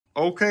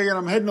Okay, and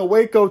I'm heading to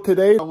Waco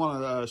today. I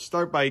want to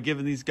start by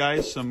giving these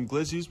guys some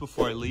glizzies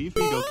before I leave.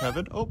 Here you go,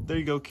 Kevin. Oh, there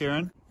you go,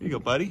 Karen. Here you go,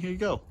 buddy. Here you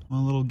go.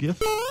 One little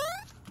gift.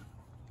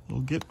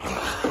 Little gift.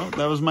 Oh,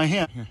 that was my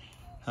hand. Here,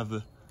 have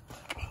the...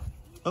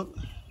 Oh,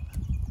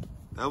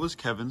 that was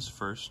Kevin's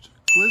first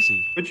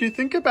glizzy. What do you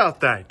think about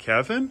that,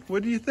 Kevin?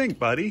 What do you think,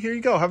 buddy? Here you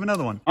go. Have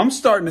another one. I'm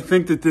starting to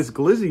think that this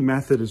glizzy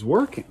method is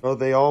working. Well,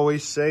 they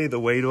always say the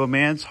way to a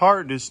man's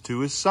heart is to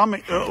his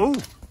stomach. Oh,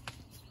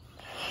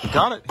 he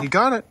got it. He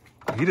got it.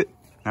 Eat it.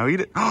 Now eat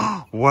it.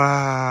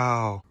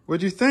 Wow. What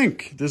do you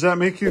think? Does that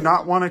make you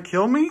not want to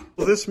kill me?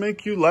 Will this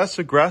make you less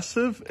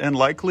aggressive and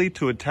likely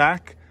to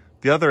attack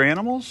the other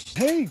animals?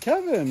 Hey,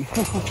 Kevin.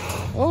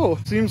 Oh,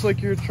 seems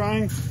like you're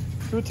trying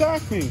to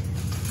attack me.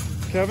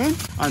 Kevin,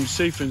 I'm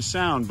safe and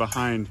sound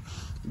behind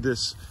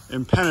this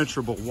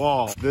impenetrable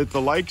wall that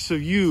the likes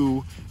of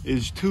you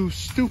is too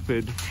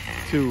stupid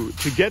to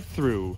get through.